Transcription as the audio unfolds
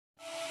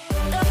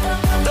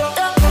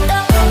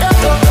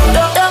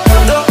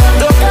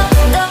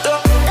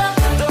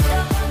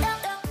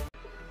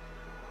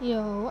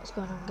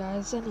What's going on,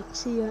 guys?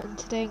 Renetti here, and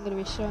today I'm going to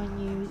be showing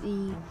you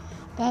the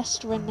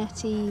best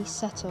Renetti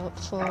setup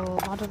for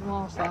Modern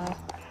Warfare.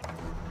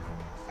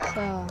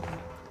 So,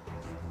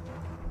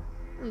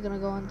 you're going to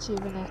go onto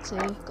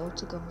Renetti, go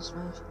to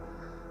Gunsmith,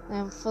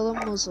 then for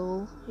the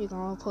muzzle, you're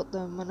going to put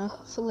the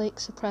monolithic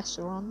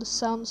suppressor on, the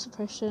sound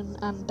suppression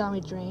and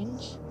damage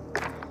range,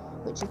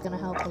 which is going to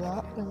help a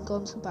lot. Then go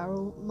into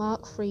barrel,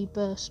 Mark 3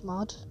 burst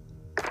mod,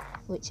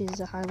 which is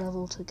a high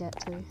level to get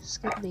to.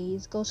 Skip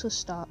these, go to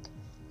stock.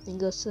 Then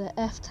go to the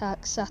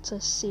F-Tac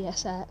Satus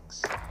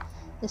CSX.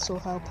 This will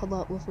help a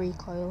lot with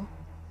recoil.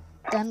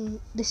 Then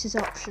this is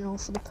optional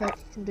for the perk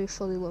you can do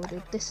fully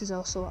loaded. This is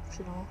also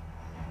optional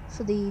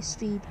for the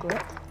speed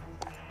grip.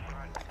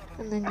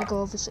 And then you go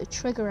over to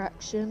trigger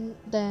action,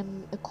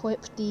 then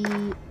equip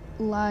the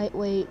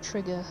lightweight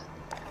trigger.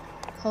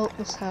 Hope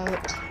this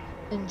helped.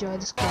 Enjoy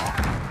the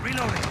squad.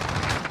 Reloading.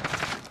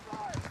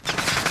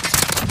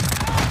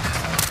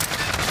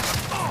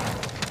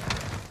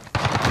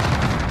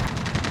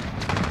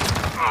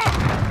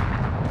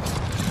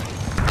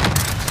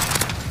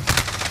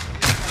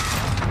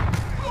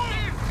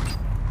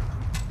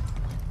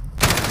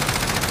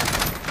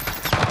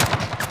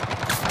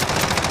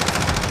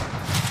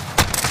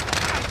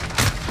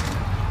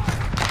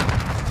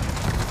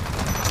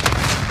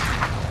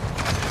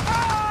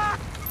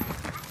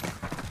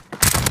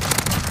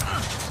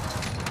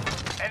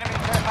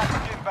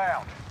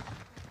 Inbound.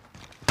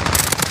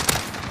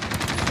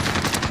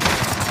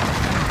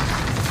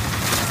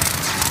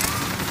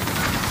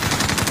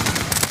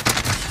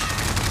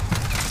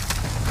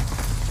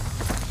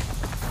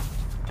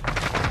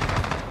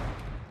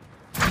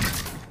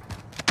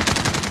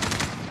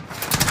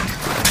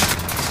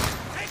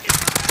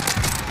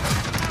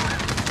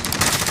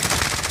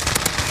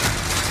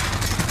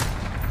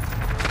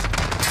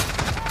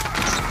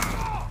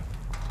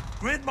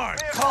 Grid mark.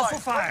 Call for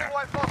fire.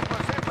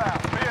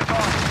 Inbound. Be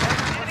advised.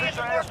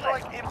 Precision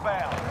airstrike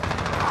inbound.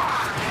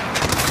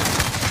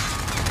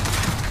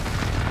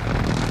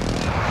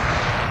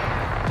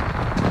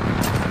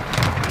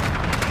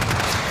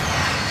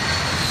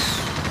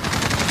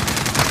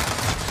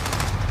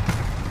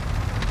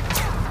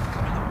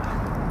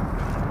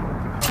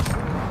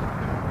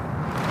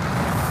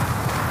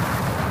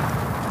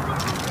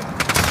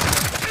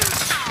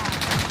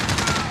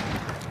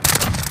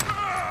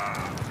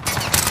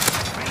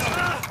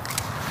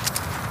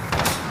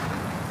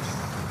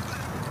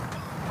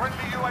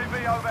 Friendly UAV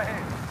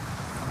overhead.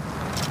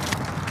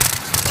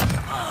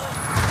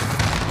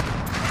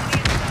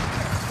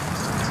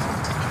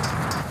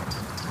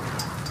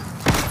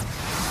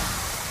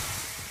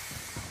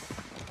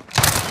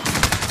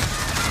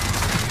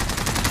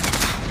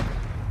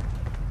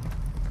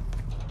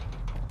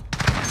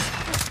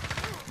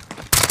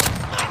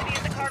 Enemy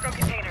in the cargo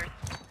containers.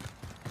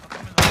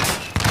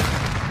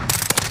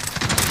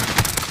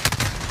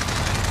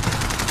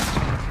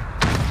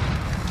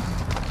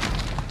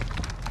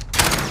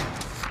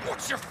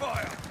 What's your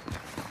fire?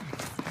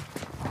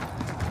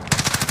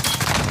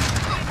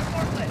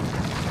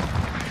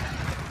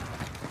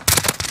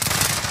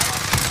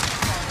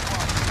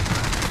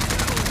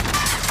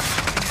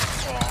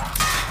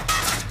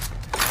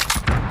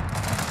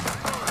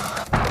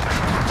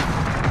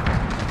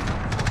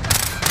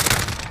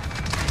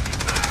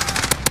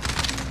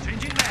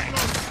 Changing mag.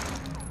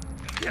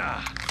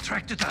 Yeah,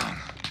 tracked it down.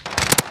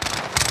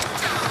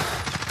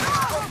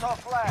 Dropped our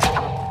flag.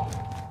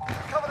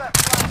 Cover that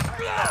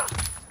flag.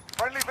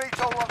 Friendly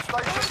VTOL on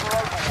station for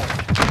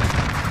overwatch.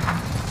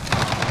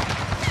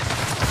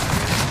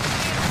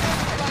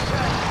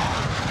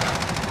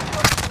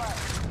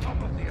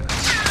 Top of the earth.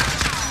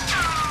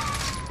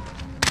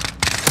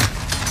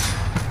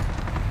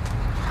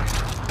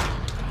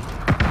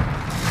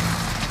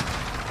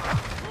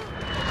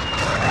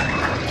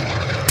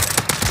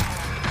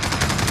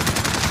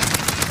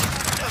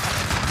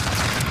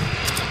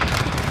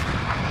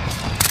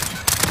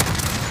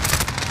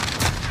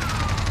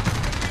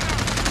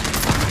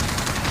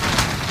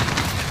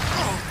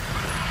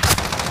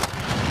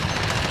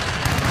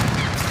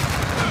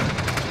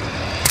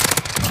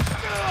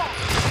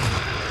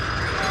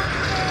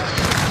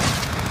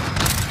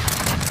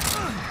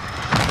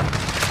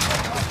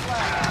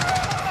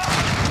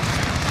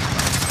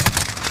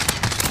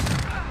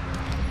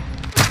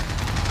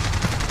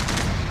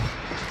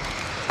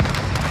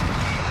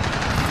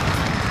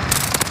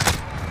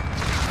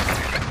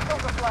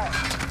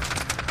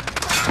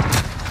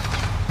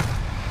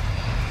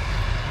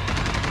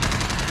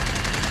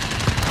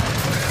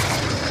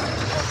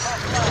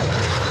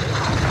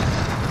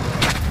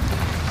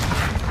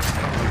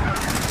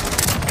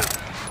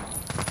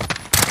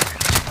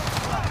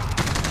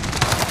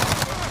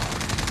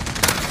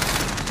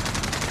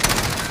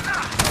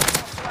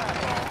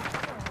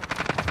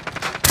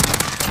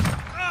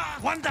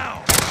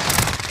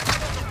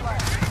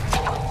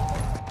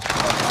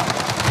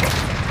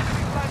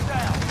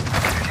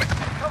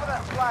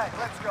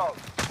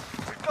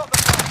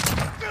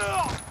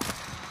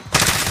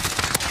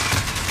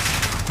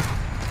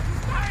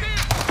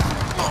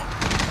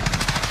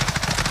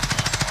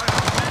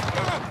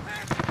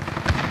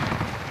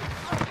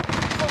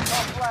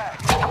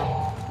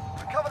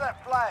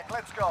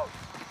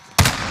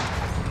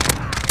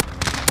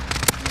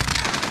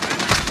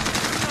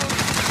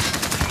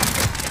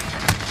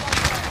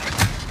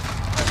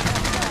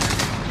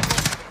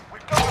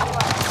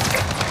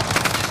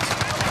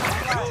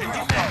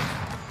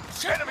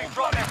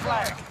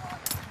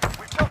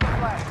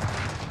 flag.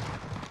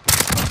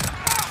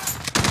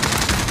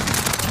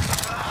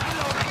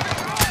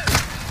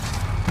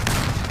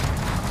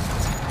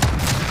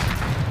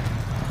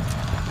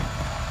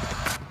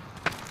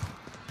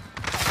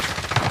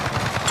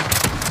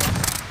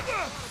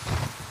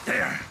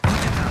 There.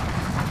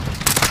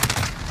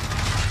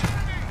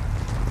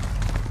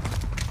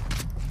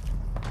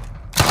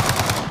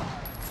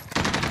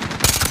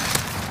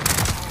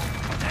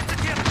 That's a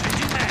kill.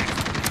 Engine back.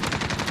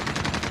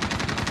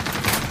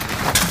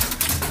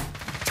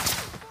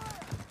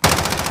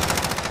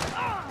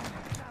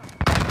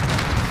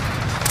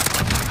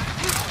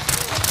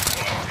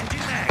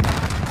 Engine back.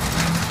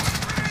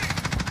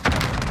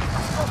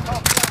 Stop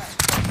our flag.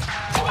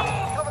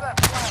 Cover that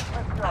flag.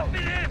 Let's go.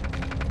 Bit in.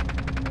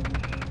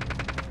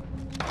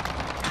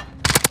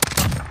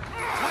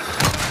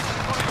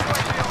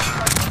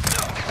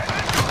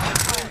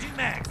 Engine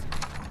max.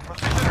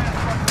 Precision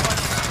airstrike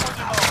rifle on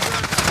your mark.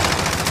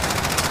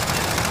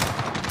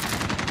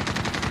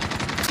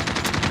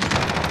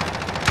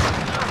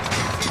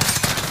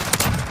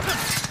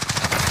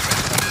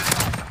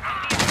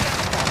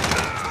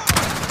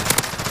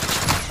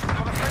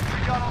 Got a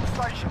sentry gun on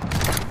station.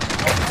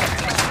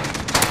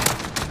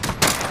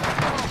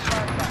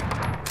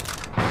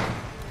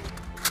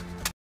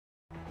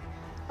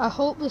 I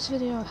hope this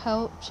video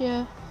helped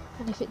you,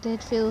 and if it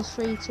did, feel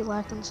free to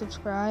like and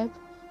subscribe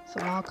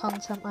for more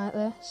content like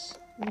this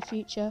in the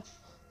future.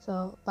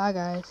 So, bye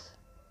guys.